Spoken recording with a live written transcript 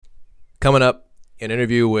Coming up, an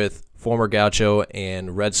interview with former Gaucho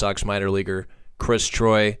and Red Sox minor leaguer Chris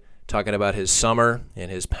Troye, talking about his summer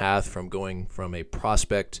and his path from going from a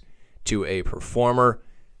prospect to a performer.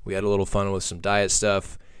 We had a little fun with some diet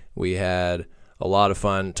stuff. We had a lot of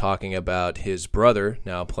fun talking about his brother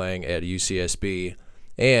now playing at UCSB,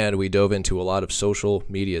 and we dove into a lot of social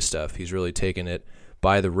media stuff. He's really taken it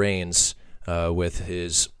by the reins with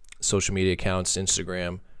his social media accounts,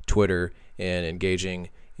 Instagram, Twitter, and engaging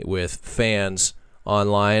with fans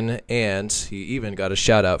online, and he even got a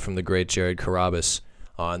shout out from the great Jared Carabas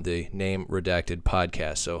on the Name Redacted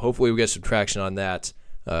podcast. So hopefully we get some traction on that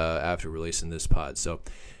after releasing this pod. So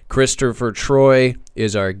Christopher Troye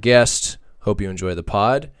is our guest. Hope you enjoy the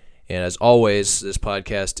pod. And as always, this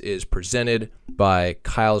podcast is presented by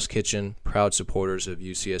Kyle's Kitchen, proud supporters of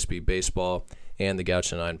UCSB baseball and the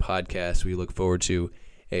Gaucho 9 podcast. We look forward to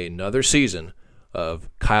another season of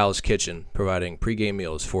Kyle's Kitchen, providing pregame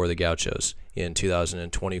meals for the Gauchos in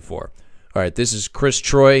 2024. All right, this is Chris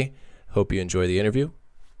Troye. Hope you enjoy the interview,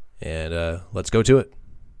 and let's go to it.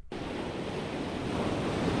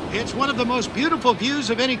 It's one of the most beautiful views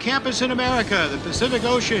of any campus in America, the Pacific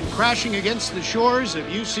Ocean crashing against the shores of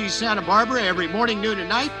UC Santa Barbara every morning, noon, and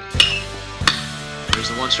night. There's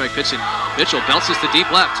the one-strike pitch, and Mitchell bounces to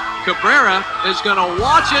deep left. Cabrera is going to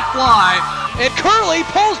watch it fly. And Curley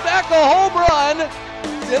pulls back a home run,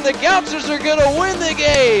 and the Gauchos are going to win the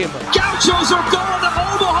game. Gauchos are going to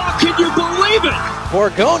Omaha, can you believe it?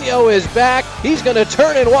 Borgonio is back. He's going to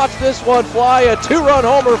turn and watch this one fly. A two-run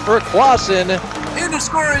homer for Clausen. In to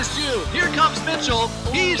score is Jude. Here comes Mitchell.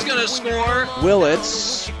 He's going to score.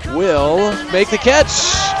 Willits will make the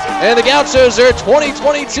catch. And the Gauchos are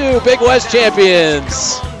 2022 Big West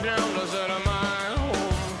champions.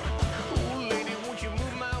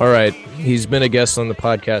 All right, he's been a guest on the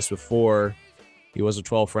podcast before. He was a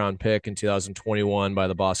 12th round pick in 2021 by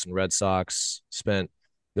the Boston Red Sox. Spent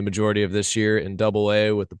the majority of this year in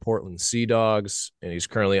Double-A with the Portland Sea Dogs, and he's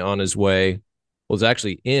currently on his way. Well, he's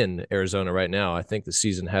actually in Arizona right now. I think the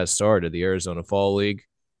season has started, the Arizona Fall League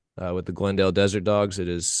with the Glendale Desert Dogs. It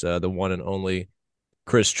is the one and only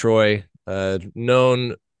Chris Troye,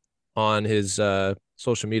 known on his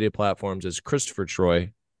social media platforms as Christopher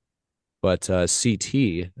Troye, but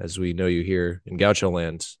CT, as we know you here in Gaucho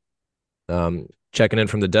Land. Checking in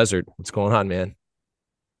from the desert. What's going on, man?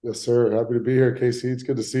 Yes, sir. Happy to be here, Casey. It's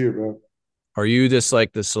good to see you, man. Are you just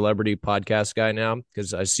like the celebrity podcast guy now?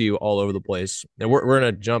 Because I see you all over the place. And we're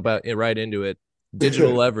going to jump right into it.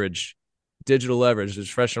 Digital leverage. Digital leverage is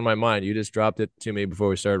fresh in my mind. You just dropped it to me before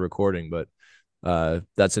we started recording, but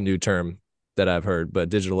that's a new term that I've heard. But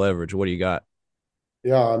digital leverage, what do you got?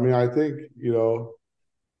 Yeah, I mean, I think,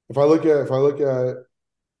 if I look at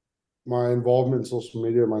my involvement in social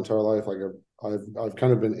media my entire life, like I've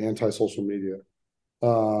kind of been anti-social media.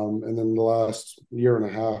 And then the last year and a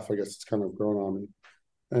half, I guess it's kind of grown on me.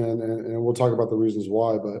 And we'll talk about the reasons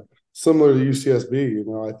why, but similar to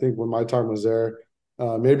UCSB, I think when my time was there,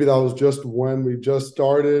 maybe that was just when we just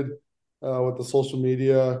started with the social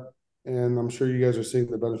media. And I'm sure you guys are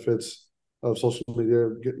seeing the benefits of social media,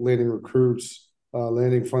 landing recruits,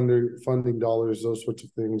 landing funding dollars, those sorts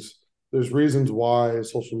of things. There's reasons why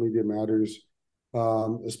social media matters,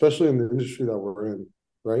 especially in the industry that we're in,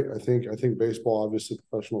 right? I think baseball, obviously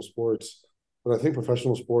professional sports, but I think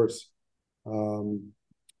professional sports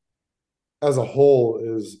as a whole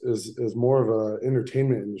is more of an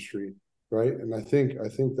entertainment industry, right? And I think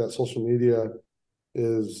that social media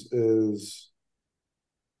is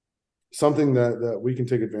something that we can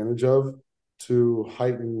take advantage of to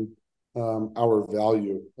heighten our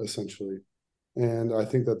value, essentially. And I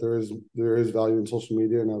think that there is value in social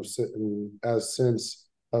media, and as since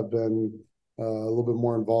I've been a little bit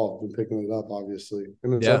more involved in picking it up, obviously,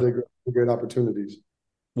 and it's had great opportunities.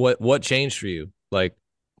 What changed for you? Like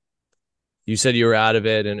you said, you were out of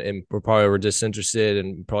it, and probably were disinterested,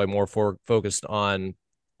 and probably more focused on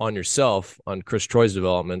yourself, on Chris Troye's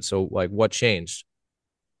development. So, like, what changed?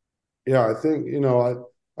 Yeah, I think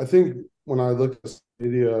I think when I look at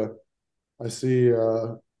media, I see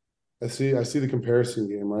the comparison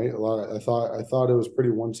game, right? I thought it was pretty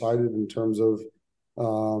one-sided in terms of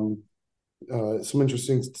some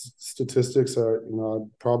interesting statistics. I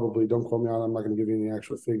probably, don't quote me on. I'm not going to give you any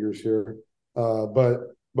actual figures here,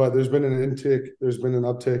 but there's been an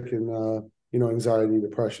uptick in anxiety,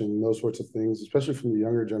 depression, those sorts of things, especially from the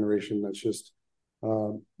younger generation. That's just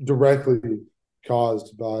directly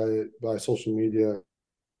caused by social media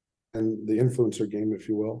and the influencer game, if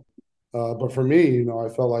you will. But for me, I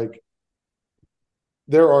felt like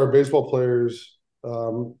there are baseball players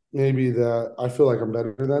maybe that I feel like I'm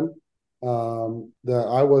better than, that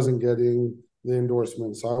I wasn't getting the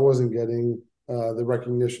endorsements. I wasn't getting the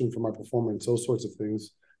recognition for my performance, those sorts of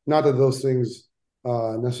things. Not that those things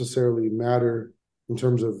necessarily matter in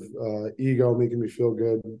terms of ego, making me feel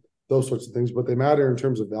good, those sorts of things, but they matter in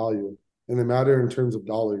terms of value, and they matter in terms of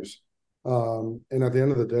dollars. And at the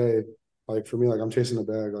end of the day, like for me, like I'm chasing a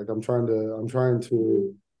bag. Like I'm trying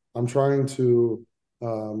to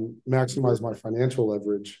maximize my financial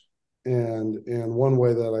leverage. And one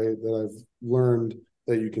way that I've learned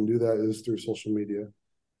that you can do that is through social media.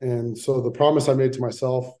 And so the promise I made to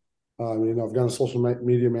myself, I've got a social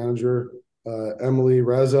media manager, Emily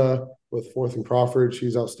Reza with Fourth and Crawford.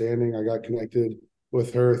 She's outstanding. I got connected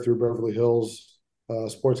with her through Beverly Hills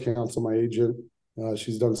Sports Council, my agent.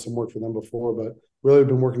 She's done some work for them before, but really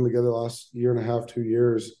been working together the last year and a half, 2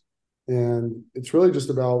 years. And it's really just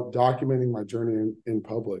about documenting my journey in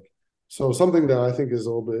public. So something that I think is a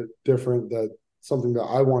little bit different, that something that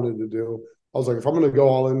I wanted to do. I was like, if I'm going to go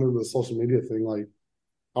all into the social media thing, like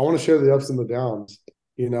I want to share the ups and the downs.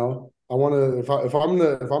 I want to, if I'm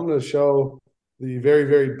going to show the very,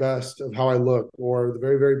 very best of how I look or the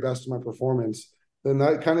very, very best of my performance, then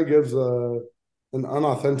that kind of gives an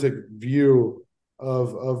unauthentic view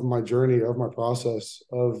of my journey, of my process,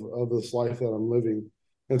 of this life that I'm living.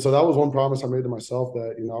 And so that was one promise I made to myself,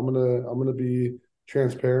 that I'm gonna be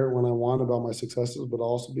transparent when I want about my successes, but I'll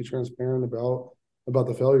also be transparent about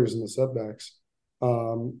the failures and the setbacks.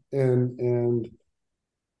 And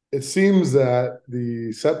it seems that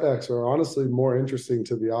the setbacks are honestly more interesting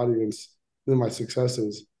to the audience than my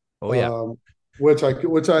successes. Oh yeah. Which I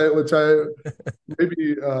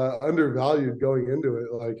maybe undervalued going into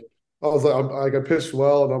it. Like I was like, I pitched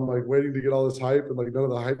well, and I'm like waiting to get all this hype, and like none of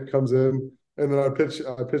the hype comes in. And then I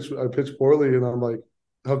pitch poorly, and I'm like,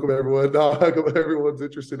 how come everyone's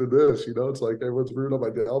interested in this? It's like everyone's rooting on my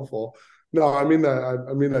downfall. No, I mean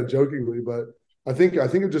that jokingly, but I think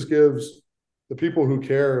it just gives the people who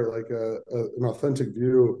care like an authentic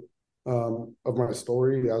view of my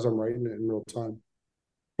story as I'm writing it in real time.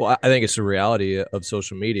 Well, I think it's the reality of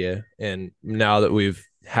social media, and now that we've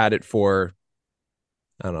had it for,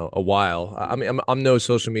 I don't know, a while. I mean, I'm no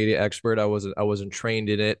social media expert. I wasn't trained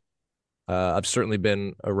in it. I've certainly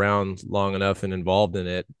been around long enough and involved in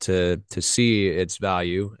it to see its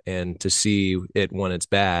value and to see it when it's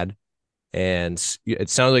bad. And it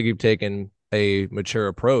sounds like you've taken a mature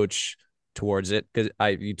approach towards it, because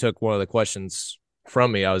you took one of the questions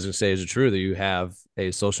from me. I was going to say, is it true that you have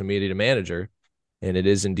a social media manager? And it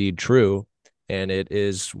is indeed true. And it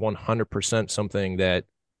is 100% something that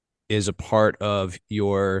is a part of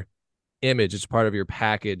your image. It's part of your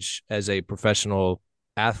package as a professional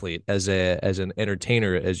athlete, as an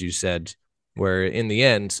entertainer, as you said, where in the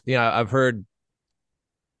end, I've heard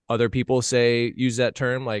other people use that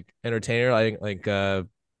term, like entertainer. I think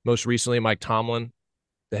most recently Mike Tomlin,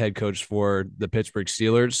 the head coach for the Pittsburgh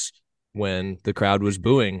Steelers, when the crowd was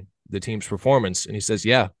booing the team's performance, and he says,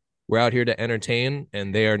 yeah, we're out here to entertain,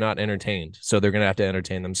 and they are not entertained, so they're going to have to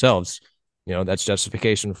entertain themselves. That's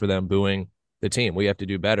justification for them booing the team. We have to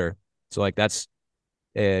do better. So like that's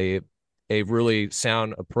a really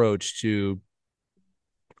sound approach to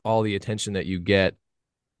all the attention that you get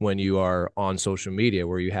when you are on social media,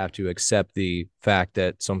 where you have to accept the fact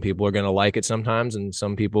that some people are going to like it sometimes and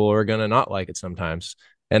some people are going to not like it sometimes.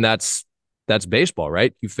 And that's baseball,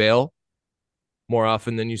 right? You fail more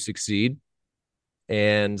often than you succeed,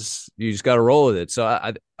 and you just got to roll with it. So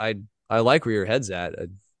I like where your head's at.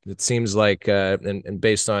 It seems like, and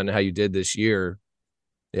based on how you did this year,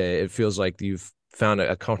 it feels like you've found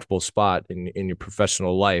a comfortable spot in your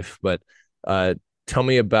professional life. But tell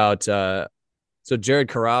me about so Jared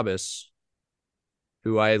Carrabis,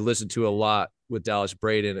 who I listened to a lot with Dallas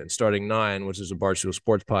Braden and Starting Nine, which is a Barstool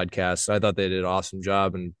Sports podcast. I thought they did an awesome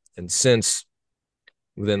job, and since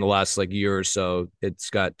within the last year or so, it's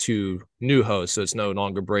got 2 new hosts, so it's no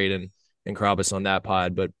longer Braden and Carrabis on that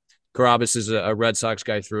pod. But Carrabis is a Red Sox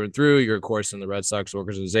guy through and through. You're, of course, in the Red Sox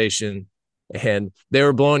organization, and they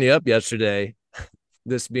were blowing you up yesterday.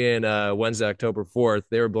 This being Wednesday, October 4th,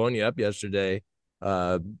 they were blowing you up yesterday.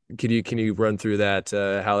 Can you run through that,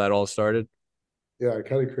 how that all started? Yeah,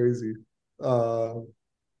 kind of crazy.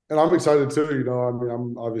 And I'm excited too.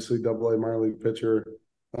 I'm obviously Double-A minor league pitcher,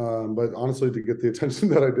 but honestly, to get the attention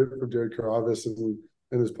that I did from Jared Carrabis and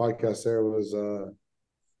his podcast there was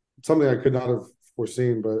something I could not have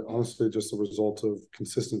foreseen, but honestly, just a result of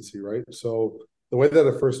consistency, right? So the way that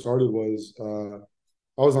it first started was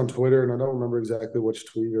I was on Twitter, and I don't remember exactly which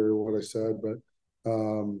tweet or what I said, but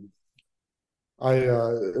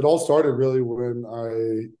it all started really when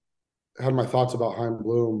I had my thoughts about Chaim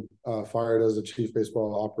Bloom fired as the chief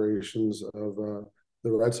baseball operations of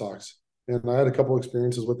the Red Sox. And I had a couple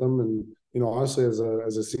experiences with him, and honestly, as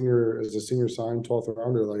a senior signed 12th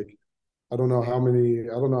rounder, like I don't know how many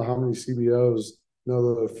CBOs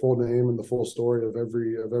know the full name and the full story of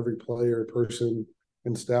every player, person,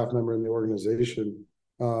 and staff member in the organization.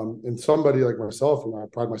 And somebody like myself, I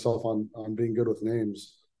pride myself on being good with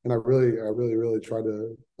names, and I really try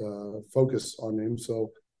to focus on names.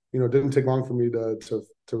 So, it didn't take long for me to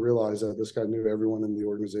realize that this guy knew everyone in the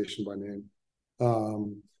organization by name.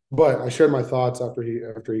 But I shared my thoughts after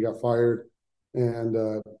he got fired, and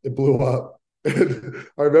it blew up. I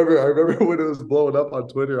remember when it was blowing up on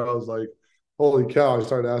Twitter, I was like, "Holy cow!" I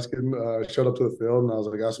started asking, showed up to the field, and I was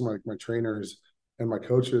like asking my trainers and my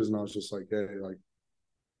coaches, and I was just like, "Hey, like,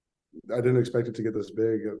 I didn't expect it to get this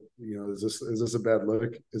big. Is this a bad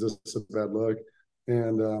look? Is this a bad look?"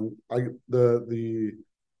 And the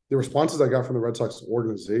responses I got from the Red Sox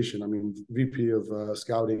organization, I mean, VP of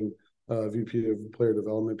scouting, VP of player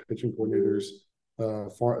development, pitching coordinators,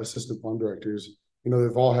 assistant farm directors, they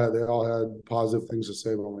all had positive things to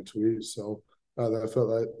say about my tweets. So I feel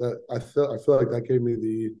like that gave me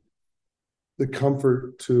the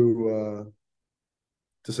comfort to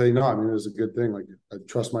say no. I mean, it was a good thing. Like, I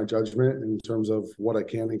trust my judgment in terms of what I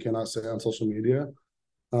can and cannot say on social media,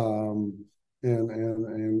 um,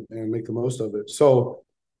 and make the most of it. So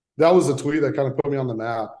that was a tweet that kind of put me on the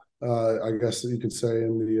map, I guess you could say,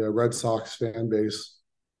 in the Red Sox fan base.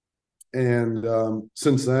 And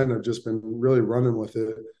since then, I've just been really running with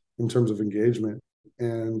it in terms of engagement.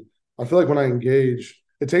 And I feel like when I engage,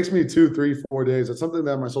 it takes me 2, 3, 4 days. It's something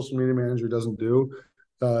that my social media manager doesn't do,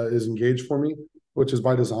 is engage for me, which is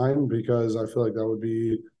by design, because I feel like that would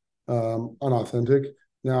be unauthentic.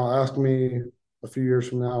 Now, ask me a few years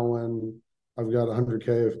from now when I've got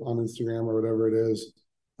 100K on Instagram or whatever it is,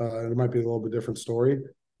 it might be a little bit different story.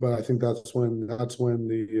 But I think that's when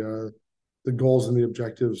the goals and the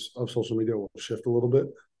objectives of social media will shift a little bit.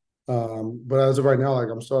 But as of right now, like,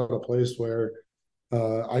 I'm still at a place where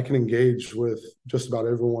I can engage with just about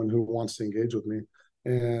everyone who wants to engage with me.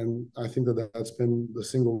 And I think that's been the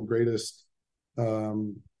single greatest, I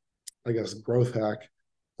guess, growth hack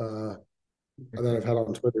that I've had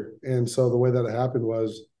on Twitter. And so the way that it happened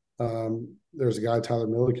was, there's a guy, Tyler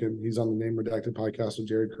Milliken. He's on the Name Redacted podcast with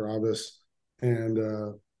Jared Carabas. And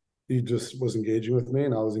he just was engaging with me,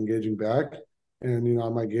 and I was engaging back. And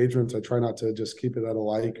on my engagements, I try not to just keep it at a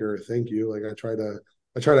like or thank you. Like, I try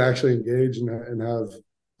to actually engage and have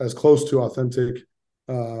as close to authentic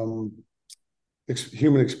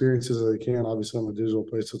human experiences as I can. Obviously, on the digital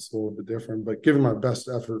place, it's a little bit different, but giving my best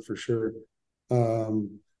effort for sure.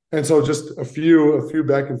 And so just a few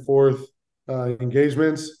back and forth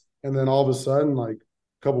engagements, and then all of a sudden, like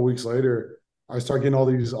a couple weeks later, I start getting all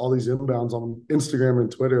these inbounds on Instagram and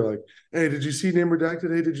Twitter, like, "Hey, did you see Name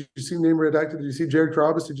Redacted? Hey, did you see Name Redacted? Did you see Jared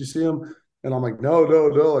Carabas? Did you see him?" And I'm like, no,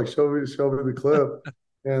 like, show me the clip.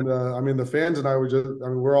 And I mean, the fans and I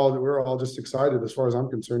we're all just excited. As far as I'm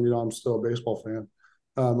concerned, I'm still a baseball fan.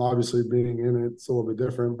 Obviously, being in it's a little bit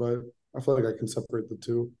different, but I feel like I can separate the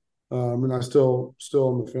two. And I still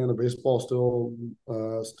am a fan of baseball. Still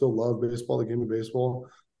love baseball, the game of baseball,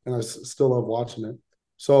 and I still love watching it.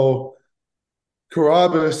 So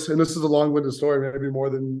Carabas, and this is a long-winded story, maybe more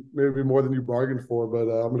than you bargained for, but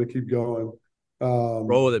I'm going to keep going.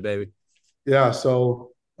 Roll with it, baby. Yeah.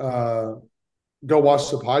 So go watch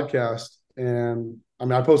the podcast, and I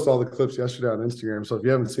mean, I posted all the clips yesterday on Instagram. So if you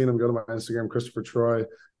haven't seen them, go to my Instagram, Christopher Troye.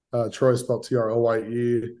 Troye spelled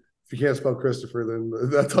Troye. If you can't spell Christopher, then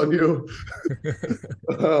that's on you.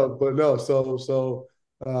 But no, so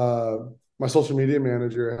my social media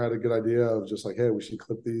manager had a good idea of just like, hey, we should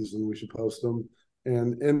clip these and we should post them.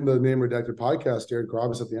 And in the Name Redacted podcast, Jared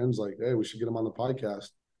Carabas at the end is like, hey, we should get him on the podcast.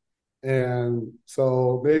 And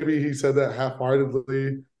so maybe he said that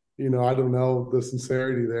half-heartedly, I don't know the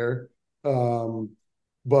sincerity there.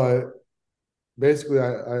 But basically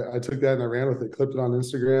I took that and I ran with it, clipped it on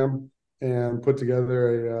Instagram, and put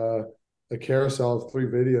together a carousel of 3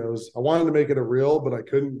 videos. I wanted to make it a reel, but I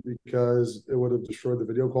couldn't because it would have destroyed the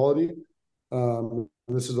video quality. And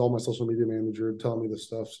this is all my social media manager telling me this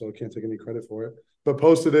stuff, so I can't take any credit for it. But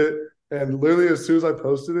posted it, and literally as soon as I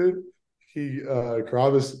posted it,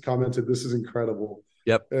 Carabas commented, "This is incredible."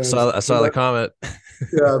 Yep, and I saw the comment.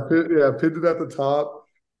 Pinned it at the top,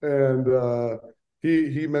 and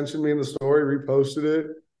he mentioned me in the story, reposted it,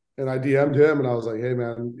 and I DM'd him, and I was like, "Hey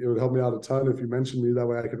man, it would help me out a ton if you mentioned me. That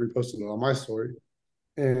way I could repost it on my story."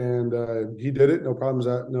 And he did it, no problems,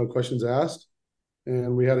 no questions asked.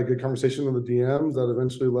 And we had a good conversation in the DMs that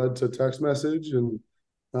eventually led to text message. And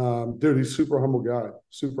dude, he's super humble guy.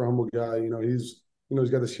 He's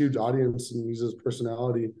got this huge audience, and he's his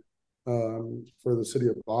personality for the city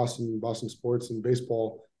of Boston sports and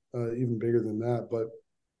baseball. even bigger than that. But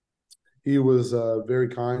he was very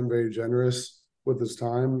kind, very generous with his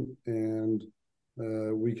time, and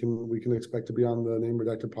we can expect to be on the Name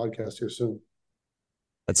Redacted podcast here soon.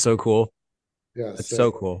 That's so cool. Yeah, That's sick.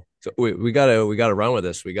 so cool. So we gotta run with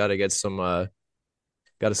this. We gotta get some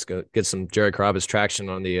get some Jerry Carrabba's traction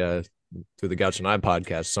on the through the Gouch and I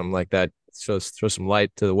podcast, something like that. Throw some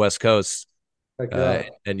light to the West Coast Heck yeah.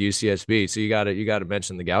 and UCSB. So you gotta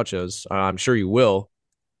mention the Gauchos. I'm sure you will.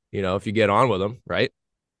 If you get on with them, right?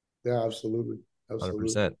 Yeah, absolutely.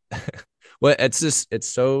 100%. Well, it's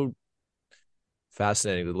so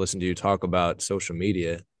fascinating to listen to you talk about social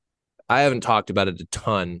media. I haven't talked about it a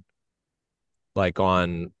ton, like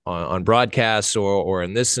on broadcasts or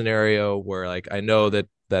in this scenario where like I know that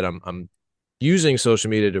I'm using social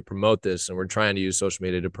media to promote this, and we're trying to use social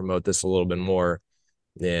media to promote this a little bit more.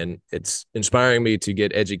 And it's inspiring me to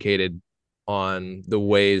get educated on the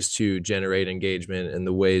ways to generate engagement and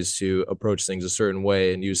the ways to approach things a certain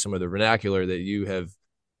way and use some of the vernacular that you have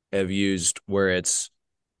used, where it's,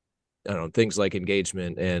 I don't know, things like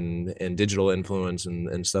engagement and digital influence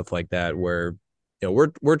and stuff like that, where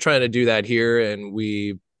we're trying to do that here. And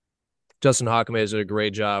Justin Hockame has did a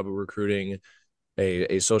great job of recruiting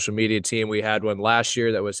a social media team. We had one last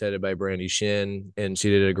year that was headed by Brandy Shin, and she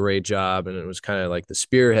did a great job. And it was kind of like the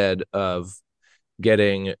spearhead of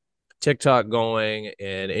getting TikTok going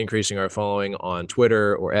and increasing our following on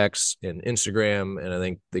Twitter or X and Instagram. And I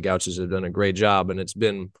think the Gouches have done a great job. And it's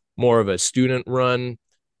been more of a student run,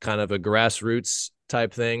 kind of a grassroots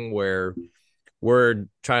type thing where we're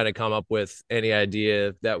trying to come up with any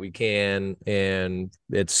idea that we can, and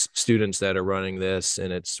it's students that are running this,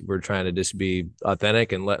 and we're trying to just be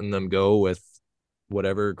authentic and letting them go with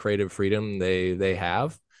whatever creative freedom they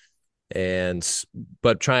have,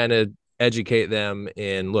 but trying to educate them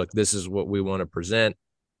in, look, this is what we want to present,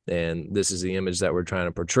 and this is the image that we're trying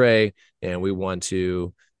to portray, and we want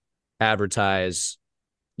to advertise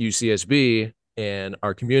UCSB and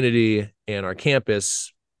our community and our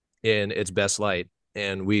campus in its best light.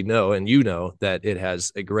 And we know, and that it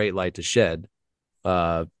has a great light to shed.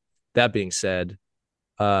 That being said,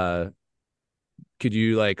 could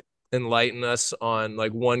you like enlighten us on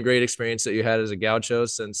like one great experience that you had as a Gaucho,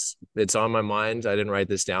 since it's on my mind? I didn't write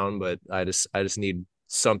this down, but I just need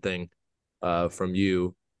something from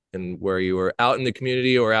you, and where you were out in the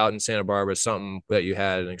community or out in Santa Barbara, something that you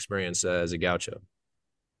had an experience as a Gaucho.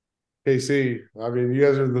 KC, I mean, you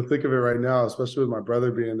guys are in the thick of it right now, especially with my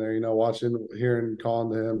brother being there, watching, hearing,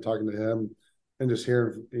 calling to him, talking to him, and just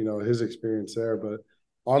hearing, his experience there. But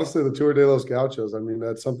honestly, the Tour de los Gauchos, I mean,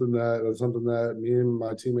 that's something that me and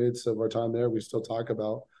my teammates of our time there, we still talk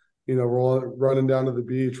about, running down to the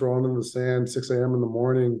beach, rolling in the sand, 6 a.m. in the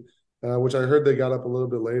morning, which I heard they got up a little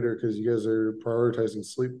bit later because you guys are prioritizing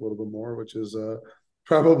sleep a little bit more, which is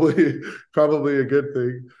probably a good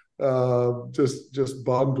thing. Just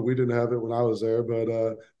bummed we didn't have it when I was there, but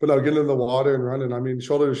no, getting in the water and running, I mean,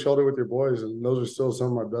 shoulder to shoulder with your boys, and those are still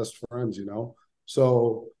some of my best friends,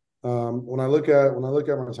 So when I look at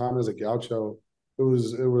my time as a Gaucho, it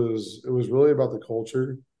was really about the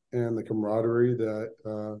culture and the camaraderie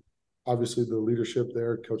that obviously the leadership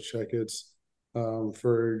there, Coach Checketts,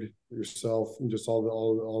 Ferg, yourself, and just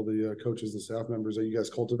all the coaches and staff members that you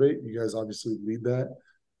guys cultivate. You guys obviously lead that.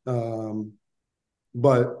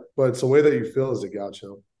 But it's the way that you feel as a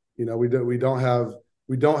Gaucho. We don't have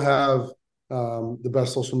the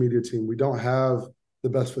best social media team. We don't have the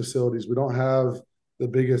best facilities. We don't have the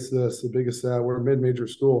biggest this, the biggest that. We're a mid-major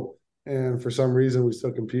school, and for some reason, we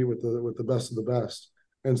still compete with the best of the best.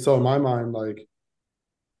 And so, in my mind, like,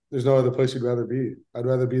 there's no other place you'd rather be. I'd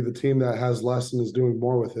rather be the team that has less and is doing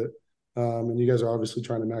more with it. And you guys are obviously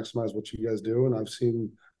trying to maximize what you guys do, and I've seen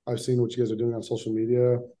what you guys are doing on social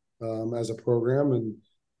media. As a program, and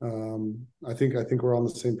I think we're on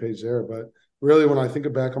the same page there. But really, when I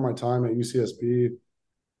think back on my time at UCSB,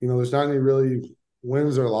 there's not any really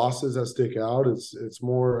wins or losses that stick out. It's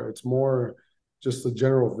more just the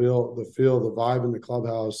general feel, the vibe in the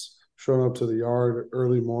clubhouse, showing up to the yard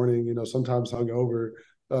early morning, sometimes hungover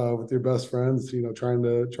with your best friends, trying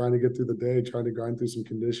to get through the day, trying to grind through some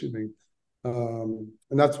conditioning, and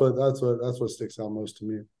that's what sticks out most to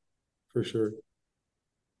me, for sure.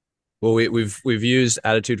 Well, we've used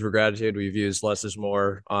attitude for gratitude. We've used less is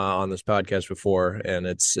more on this podcast before, and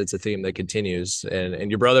it's a theme that continues. And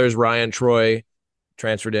your brother is Ryan Troye,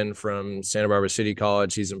 transferred in from Santa Barbara City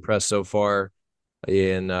College. He's impressed so far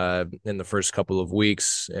in the first couple of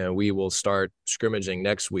weeks, and we will start scrimmaging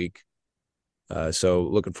next week. So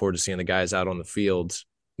looking forward to seeing the guys out on the field.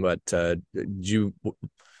 But did you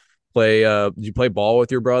play ball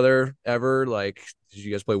with your brother ever? Like, did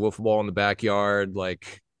you guys play wiffle ball in the backyard?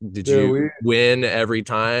 Like, Did Yeah, you win every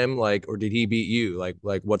time, like, or did he beat you? Like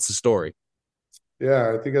what's the story?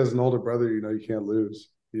 I think as an older brother, you can't lose,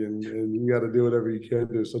 and you got to do whatever you can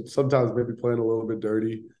do. So sometimes maybe playing a little bit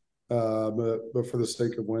dirty, but for the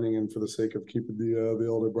sake of winning and for the sake of keeping the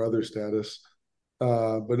older brother status.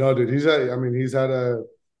 But no, dude, he's had a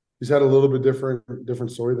little bit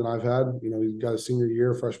different story than I've had. He got a senior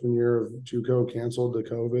year, freshman year of JUCO canceled to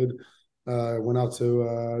COVID. Went out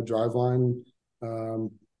to Driveline,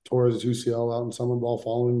 tore his UCL out in summer ball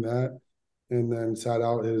following that, and then sat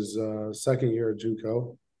out his second year at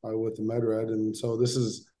JUCO with the Med Red. And so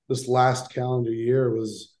this last calendar year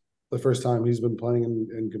was the first time he's been playing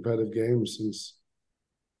in competitive games since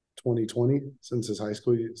 2020, since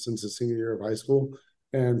his senior year of high school.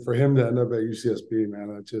 And for him to end up at UCSB,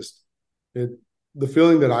 man, the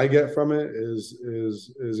feeling that I get from it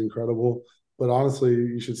is incredible. But honestly,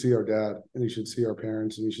 you should see our dad, and you should see our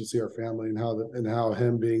parents, and you should see our family, and how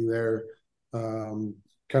him being there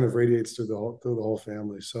kind of radiates through the whole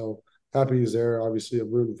family. So happy he's there. Obviously,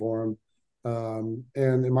 I'm rooting for him.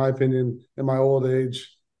 And in my opinion, in my old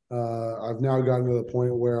age, I've now gotten to the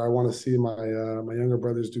point where I want to see my younger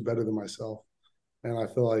brothers do better than myself. And I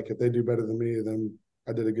feel like if they do better than me, then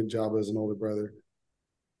I did a good job as an older brother.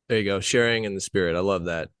 There you go. Sharing in the spirit. I love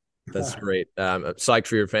that. That's great. I'm psyched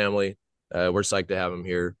for your family. We're psyched to have them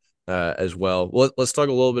here as well. Let's talk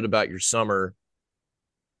a little bit about your summer.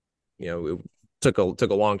 It took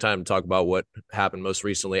a long time to talk about what happened most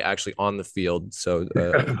recently, actually on the field. So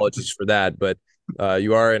apologies for that. But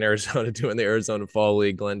you are in Arizona doing the Arizona Fall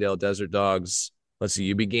League, Glendale Desert Dogs. Let's see.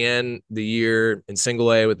 You began the year in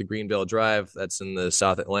Single A with the Greenville Drive. That's in the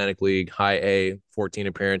South Atlantic League, High A, 14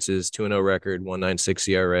 appearances, 2-0 record, 1.96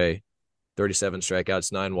 ERA, 37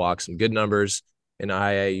 strikeouts, 9 walks, some good numbers. In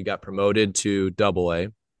High A, you got promoted to Double A,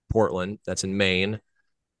 Portland. That's in Maine.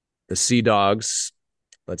 The Sea Dogs,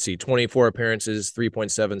 let's see, 24 appearances,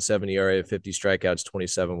 3.77 ERA, 50 strikeouts,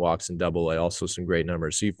 27 walks in Double A. Also some great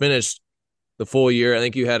numbers. So you finished the full year. I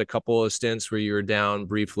think you had a couple of stints where you were down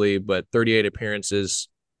briefly, but 38 appearances,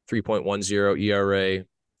 3.10 ERA,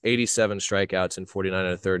 87 strikeouts in 49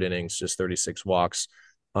 and a third innings, just 36 walks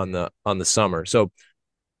on the summer. So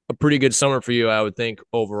a pretty good summer for you, I would think,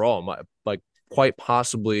 overall. Like quite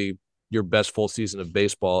possibly your best full season of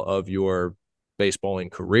baseball of your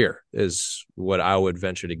baseballing career is what I would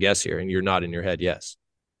venture to guess here. And you're nodding your head, yes.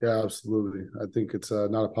 Yeah, absolutely. I think it's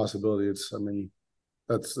not a possibility. That's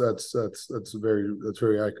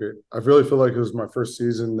very accurate. I really feel like it was my first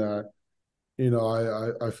season that,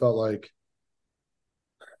 I felt like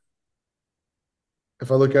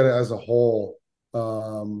if I look at it as a whole,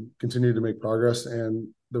 continue to make progress, and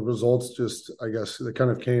the results just, I guess, they kind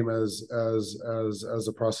of came as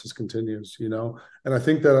the process continues, And I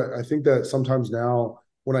think that sometimes now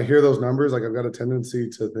when I hear those numbers, like I've got a tendency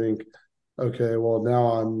to think, okay, well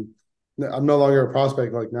now I'm no longer a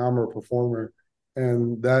prospect, like now I'm a performer.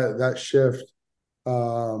 And that shift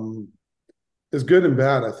is good and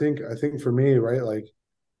bad. I think for me, right, like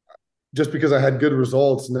just because I had good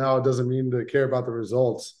results now, it doesn't mean to care about the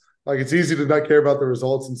results. Like it's easy to not care about the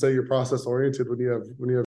results and say you're process oriented when you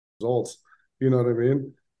have results. You know what I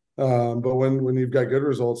mean? But when you've got good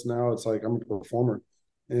results now, it's like I'm a performer.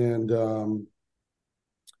 And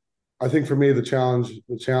I think for me, the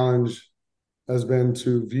challenge has been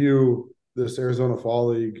to view this Arizona Fall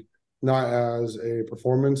League not as a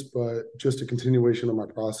performance, but just a continuation of my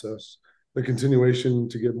process, the continuation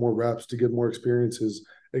to get more reps, to get more experiences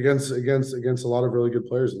against a lot of really good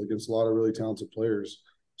players, against a lot of really talented players.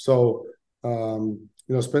 So,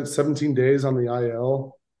 spent 17 days on the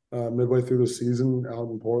IL midway through the season out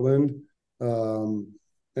in Portland,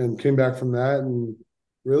 and came back from that and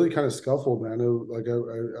really kind of scuffled, man.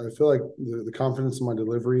 I feel like the confidence in my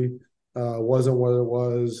delivery wasn't what it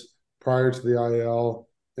was prior to the IL.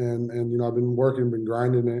 And I've been been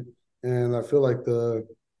grinding it, and I feel like the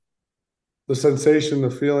sensation, the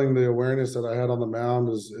feeling, the awareness that I had on the mound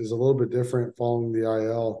is a little bit different following the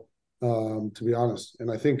IL, to be honest. And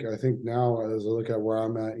I think now as I look at where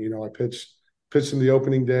I'm at, I pitched in the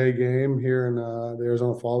opening day game here in the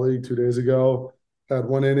Arizona Fall League 2 days ago. Had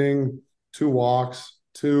 1 inning, 2 walks,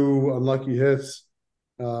 2 unlucky hits,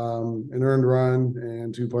 an earned run,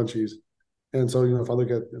 and 2 punchies. And so if I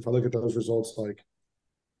look at those results, like,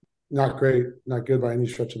 not great, not good by any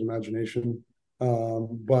stretch of the imagination.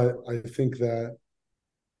 But I think that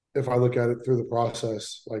if I look at it through the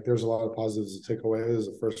process, like there's a lot of positives to take away as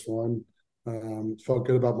the first one. Felt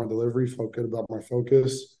good about my delivery, felt good about my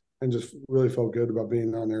focus, and just really felt good about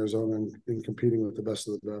being out in Arizona and competing with the best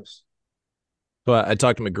of the best. So I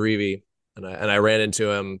talked to McGreevy, and I ran into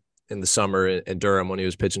him in the summer in Durham when he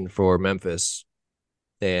was pitching for Memphis.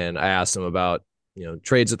 and I asked him about,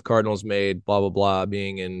 trades that the Cardinals made, blah, blah, blah,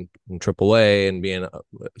 being in AAA and being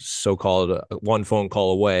so-called one phone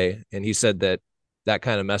call away. And he said that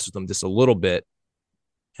kind of messed with him just a little bit.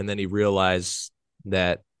 And then he realized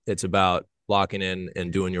that it's about locking in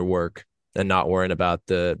and doing your work and not worrying about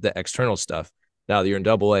the external stuff. Now that you're in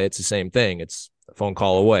AA, it's the same thing. It's a phone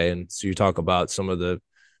call away. And so you talk about some of the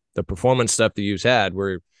performance stuff that you've had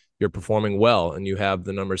where you're performing well and you have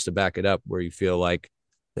the numbers to back it up, where you feel like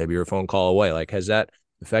maybe you're a phone call away. Like, has that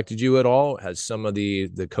affected you at all? Has some of the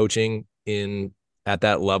coaching at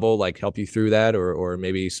that level like help you through that, or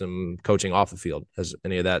maybe some coaching off the field? Has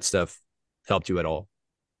any of that stuff helped you at all?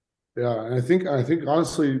 Yeah, and I think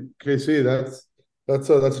honestly, KC, that's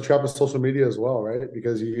a trap of social media as well, right?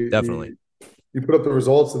 Because Definitely. you put up the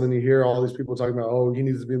results and then you hear all these people talking about, oh, he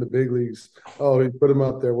needs to be in the big leagues. Oh, he put him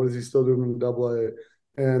up there. What is he still doing in AA?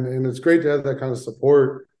 And it's great to have that kind of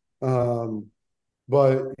support.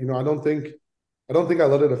 But I don't think I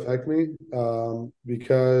let it affect me,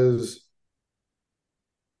 because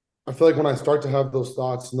I feel like when I start to have those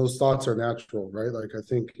thoughts, and those thoughts are natural, right? Like, I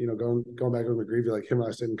think, going back with McGreevy, like him and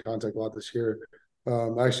I stayed in contact a lot this year.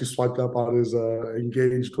 I actually swiped up on his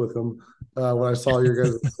engaged with him when I saw your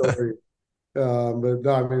guys' story. But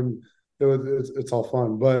no, I mean, it's all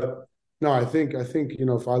fun. But no, I think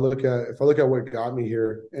if I look at what got me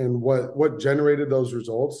here and what generated those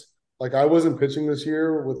results, like I wasn't pitching this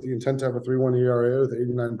year with the intent to have a 3.1 ERA with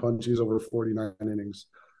 89 punches over 49 innings.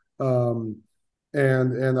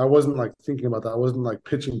 And I wasn't like thinking about that. I wasn't like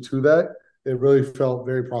pitching to that. It really felt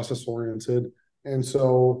very process oriented. And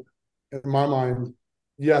so in my mind,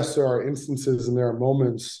 yes, there are instances and there are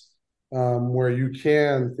moments where you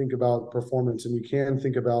can think about performance and you can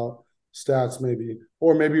think about stats maybe,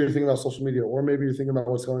 or maybe you're thinking about social media, or maybe you're thinking about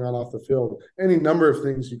what's going on off the field. Any number of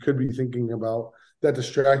things you could be thinking about that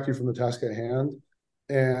distract you from the task at hand.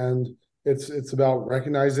 And it's about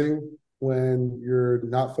recognizing when you're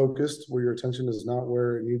not focused, where your attention is not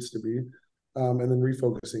where it needs to be, and then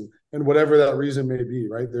refocusing. And whatever that reason may be,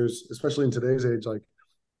 right? There's, especially in today's age, like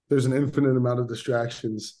there's an infinite amount of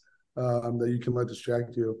distractions that you can let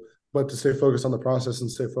distract you. But to stay focused on the process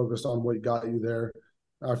and stay focused on what got you there,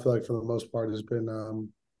 I feel like for the most part has been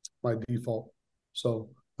my default. So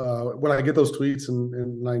when I get those tweets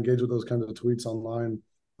and I engage with those kinds of tweets online,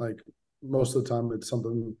 like most of the time it's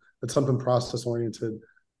something process oriented,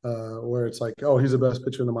 where it's like, oh, he's the best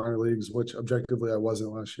pitcher in the minor leagues, which objectively I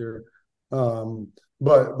wasn't last year.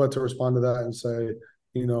 But to respond to that and say,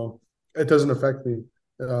 it doesn't affect me.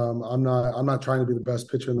 I'm not trying to be the best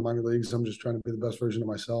pitcher in the minor leagues. I'm just trying to be the best version of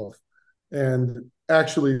myself. And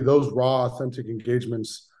actually, those raw, authentic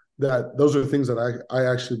engagements, those are the things that I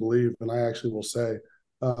actually believe and I actually will say.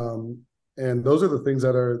 And those are the things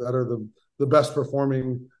that are the best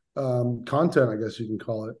performing content, I guess you can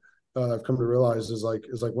call it. I've come to realize is like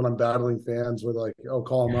when I'm battling fans with like, oh,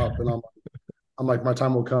 call them up, and I'm like, my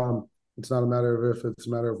time will come. It's not a matter of if, it's a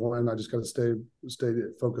matter of when. I just got to stay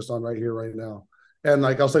focused on right here, right now. And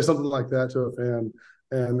like I'll say something like that to a fan,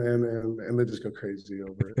 and they just go crazy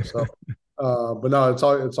over it. So, but no, it's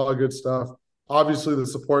all good stuff. Obviously, the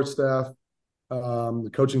support staff, the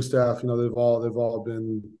coaching staff, they've all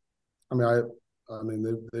been. I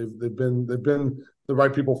mean, they've been the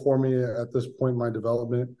right people for me at this point in my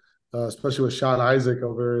development, especially with Sean Isaac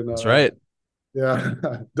over in. That's right. Yeah,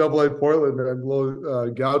 AA Portland, man,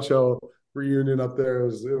 little Gaucho reunion up there. It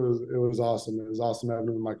was awesome. It was awesome having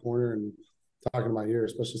him in my corner and talking to my ear,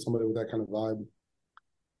 especially somebody with that kind of vibe.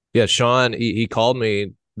 Yeah, Sean, he called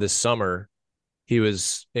me this summer. He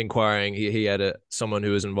was inquiring. He had someone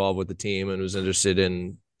who was involved with the team and was interested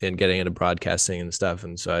in getting into broadcasting and stuff.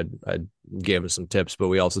 And so I gave him some tips, but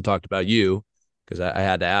we also talked about you because I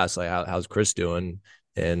had to ask, like, how's Chris doing?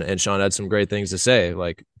 And Sean had some great things to say.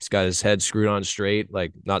 Like, he's got his head screwed on straight,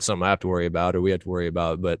 like not something I have to worry about or we have to worry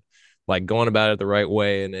about, but like going about it the right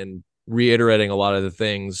way and reiterating a lot of the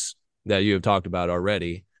things that you have talked about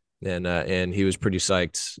already. And he was pretty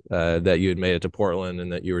psyched that you had made it to Portland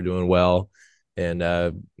and that you were doing well. And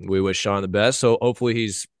we wish Sean the best. So hopefully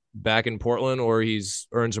he's back in Portland or he's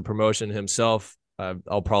earns a promotion himself.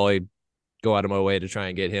 I'll probably go out of my way to try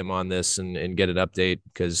and get him on this and get an update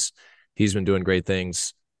because he's been doing great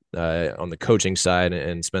things on the coaching side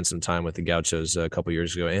and spent some time with the Gauchos a couple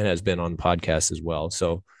years ago and has been on the podcast as well.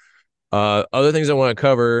 So other things I want to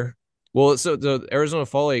cover. Well, so the Arizona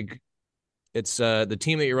Fall League, it's the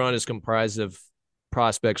team that you're on is comprised of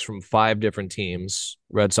prospects from 5 different teams,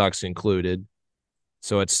 Red Sox included.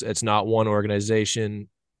 So it's not one organization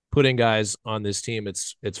putting guys on this team.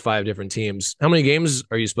 It's 5 different teams. How many games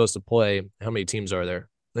are you supposed to play? How many teams are there?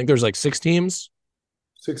 I think there's like 6 teams.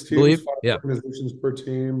 6 I teams, believe. 5 Yeah. organizations per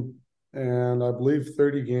team, and I believe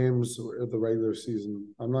 30 games at the regular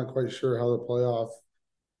season. I'm not quite sure how the playoff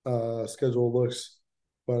schedule looks,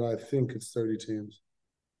 but I think it's 30 teams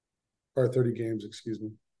or 30 games, excuse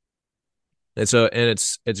me. It's a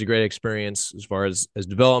great experience as far as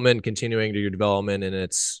development, continuing to your development, and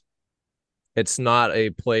it's not a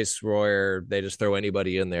place where they just throw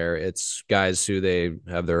anybody in there. It's guys who they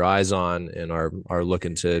have their eyes on and are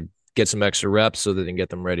looking to get some extra reps so that they can get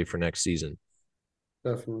them ready for next season.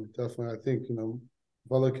 Definitely, definitely. I think if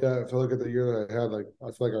I look at the year that I had, like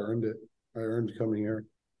I feel like I earned it. I earned coming here,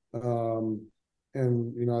 and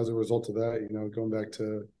as a result of that, going back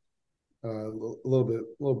to a little bit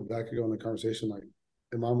back ago in the conversation, like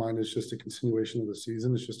in my mind, it's just a continuation of the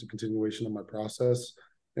season. It's just a continuation of my process,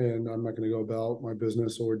 and I'm not going to go about my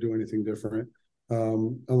business or do anything different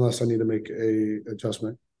unless I need to make a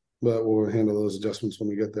adjustment. But we'll handle those adjustments when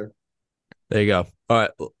we get there. There you go. All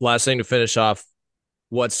right, last thing to finish off.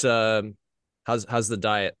 What's how's the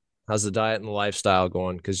diet? How's the diet and the lifestyle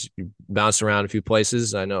going? Because you bounced around a few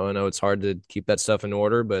places. I know it's hard to keep that stuff in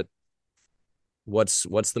order, but what's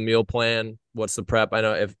the meal plan? What's the prep? I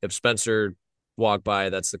know if Spencer walked by,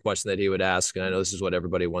 that's the question that he would ask, and I know this is what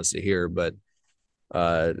everybody wants to hear. But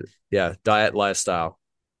yeah, diet, lifestyle.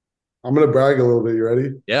 I'm going to brag a little bit. You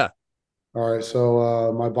ready? Yeah. All right.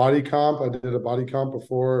 So my body comp, I did a body comp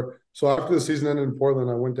before. So after the season ended in Portland,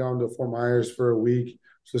 I went down to Fort Myers for a week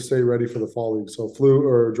to stay ready for the fall league. So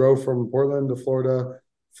drove from Portland to Florida,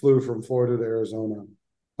 flew from Florida to Arizona.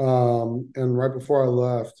 And right before I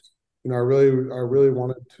left, I really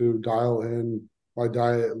wanted to dial in my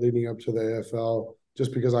diet leading up to the AFL,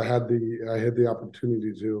 just because I had the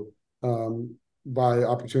opportunity to. By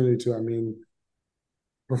opportunity to, I mean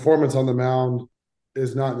performance on the mound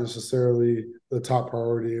is not necessarily the top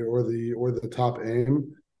priority or the top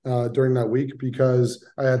aim during that week, because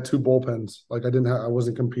I had 2 bullpens. Like I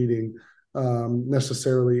wasn't competing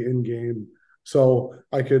necessarily in game, so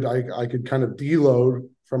I could kind of deload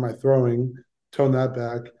from my throwing, tone that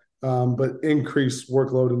back, but increase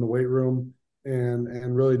workload in the weight room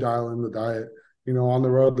and really dial in the diet. On the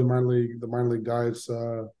road, the minor league diets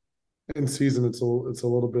in season, it's a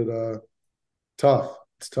little bit tough.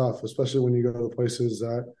 It's tough, especially when you go to places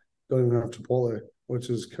that don't even have Chipotle,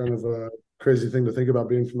 which is kind of a crazy thing to think about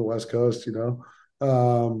being from the West Coast.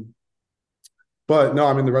 But no,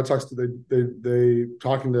 I mean the Red Sox, they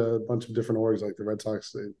talking to a bunch of different orgs, like the Red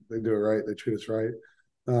Sox, they do it right. They treat us right,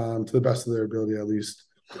 to the best of their ability, at least.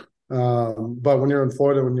 But when you're in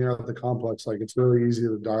Florida, when you're at the complex, like it's really easy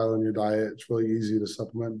to dial in your diet. It's really easy to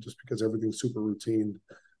supplement just because everything's super routine.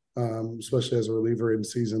 Especially as a reliever in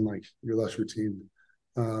season, like you're less routine,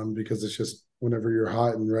 because it's just whenever you're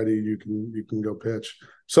hot and ready, you can go pitch.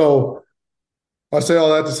 So I say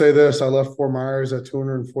all that to say this: I left Fort Myers at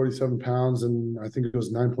 247 pounds, and I think it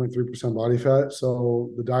was 9.3% body fat. So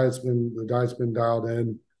the diet's been dialed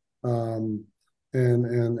in,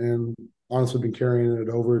 and honestly been carrying it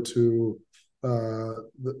over to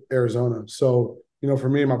Arizona. So for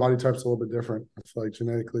me, my body type's a little bit different. I feel like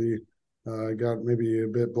genetically, I got maybe a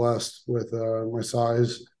bit blessed with my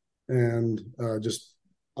size and just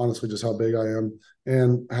honestly just how big I am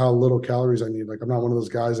and how little calories I need. Like I'm not one of those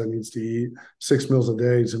guys that needs to eat 6 meals a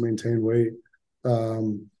day to maintain weight.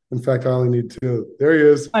 In fact, I only need 2. There he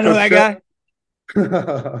is. I know that guy.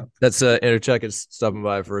 That's Intercheck is stopping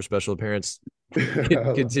by for a special appearance.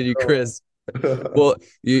 Continue, Chris. Well,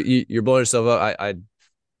 you're blowing yourself up.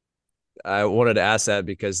 I wanted to ask that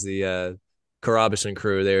because the Carabison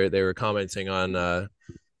crew, they were commenting on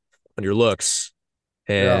your looks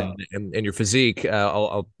and your physique.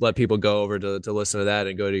 I'll let people go over to listen to that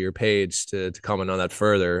and go to your page to comment on that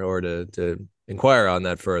further, or to inquire on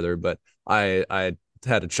that further. But I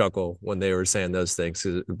had a chuckle when they were saying those things.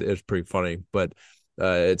 It's pretty funny, but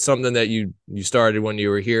it's something that you started when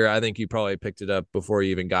you were here. I think you probably picked it up before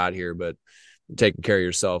you even got here, but taking care of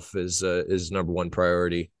yourself is number one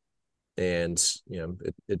priority. And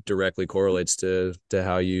it directly correlates to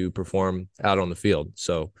how you perform out on the field.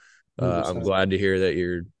 So I'm glad to hear that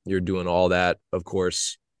you're doing all that, of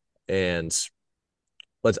course. And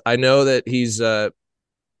I know that he's I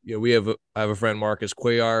have a friend, Marcus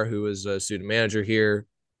Cuellar, who was a student manager here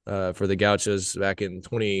for the Gauchos back in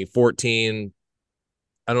 2014.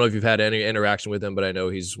 I don't know if you've had any interaction with him, but I know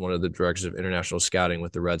he's one of the directors of international scouting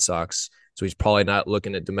with the Red Sox. So he's probably not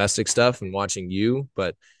looking at domestic stuff and watching you,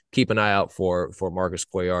 but keep an eye out for Marcus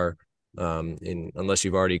Cuellar, unless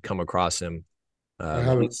you've already come across him.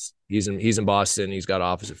 He's in Boston. He's got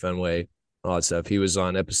office at Fenway, all that stuff. He was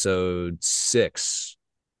on episode 6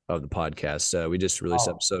 of the podcast. We just released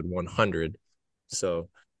episode 100. So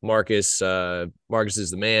Marcus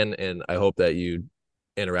is the man, and I hope that you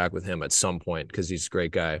interact with him at some point because he's a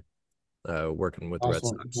great guy working with the Red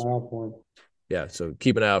Awesome. Sox. Yeah, so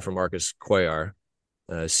keep an eye out for Marcus Cuellar,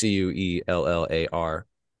 Cuellar,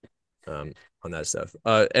 on that stuff.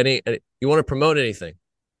 Any you want to promote anything?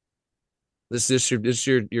 This is your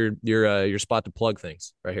spot to plug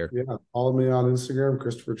things right here. Yeah, follow me on Instagram,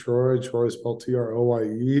 Christopher Troye. Troye spelled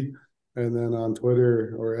Troye, and then on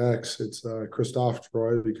Twitter or X, it's Christoph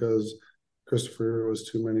Troye because Christopher was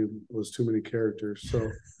too many characters.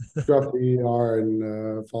 So drop the ER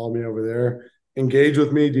and follow me over there. Engage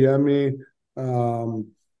with me, DM me.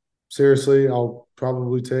 Seriously, I'll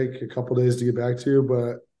probably take a couple days to get back to you,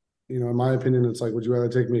 but in my opinion, it's like, would you rather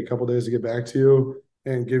take me a couple days to get back to you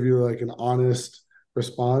and give you like an honest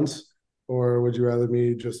response, or would you rather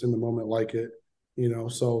me just in the moment like it?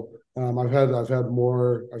 So I've had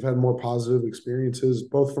more positive experiences,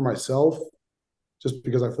 both for myself, just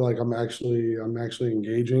because I feel like I'm actually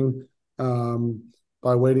engaging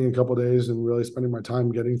by waiting a couple days and really spending my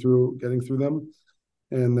time getting through them,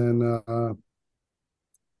 and then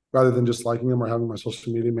rather than just liking them or having my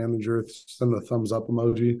social media manager send a thumbs up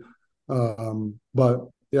emoji. But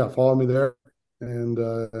yeah, follow me there, and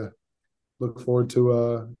look forward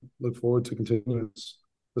to continuing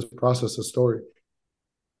this process, this story.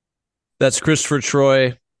 That's Christopher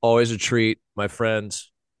Troye. Always a treat, my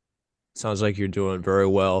friends. Sounds like you're doing very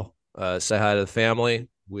well. Say hi to the family.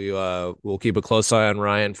 We'll keep a close eye on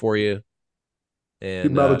Ryan for you,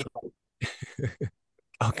 and we'll do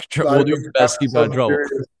our best to keep out of trouble.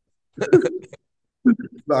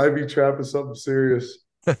 The Ivy trap is something serious.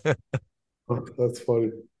 That's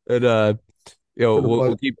funny. And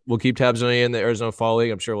we'll keep tabs on you in the Arizona Fall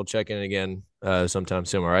League. I'm sure we'll check in again sometime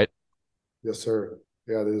soon. All right. Yes, sir.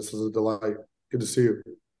 Yeah, this is a delight. Good to see you,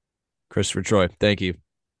 Christopher Troye. Thank you.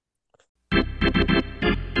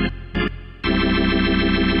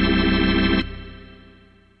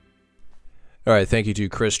 All right. Thank you to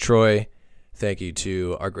Chris Troye. Thank you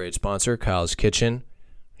to our great sponsor, Kyle's Kitchen.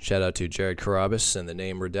 Shout out to Jared Carabas and the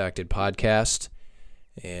Name Redacted podcast.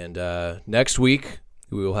 And next week,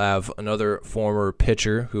 we will have another former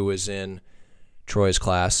pitcher who was in Troy's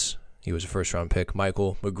class. He was a first-round pick.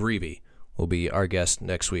 Michael McGreevy will be our guest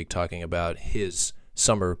next week talking about his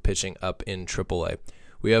summer pitching up in AAA.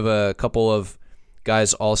 We have a couple of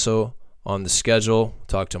guys also on the schedule.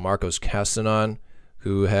 Talk to Marcos Castanon,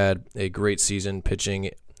 who had a great season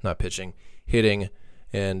hitting,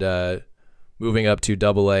 and moving up to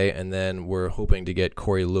AA. And then we're hoping to get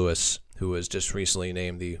Corey Lewis, who was just recently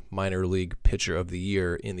named the Minor League Pitcher of the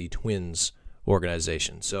Year in the Twins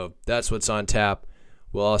organization. So that's what's on tap.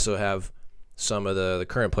 We'll also have some of the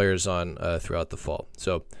current players on throughout the fall.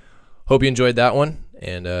 So hope you enjoyed that one,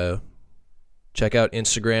 and check out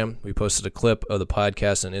Instagram. We posted a clip of the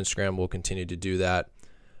podcast on Instagram. We'll continue to do that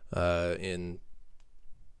in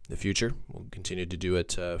the future. We'll continue to do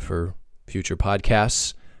it for future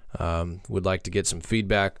podcasts. Would like to get some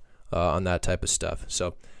feedback on that type of stuff.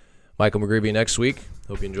 So Michael McGreevy next week.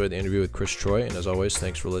 Hope you enjoyed the interview with Chris Troye. And as always,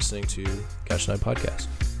 thanks for listening to Catch Night Podcast.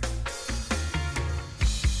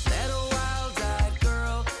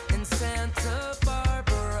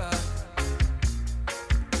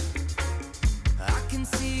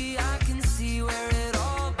 See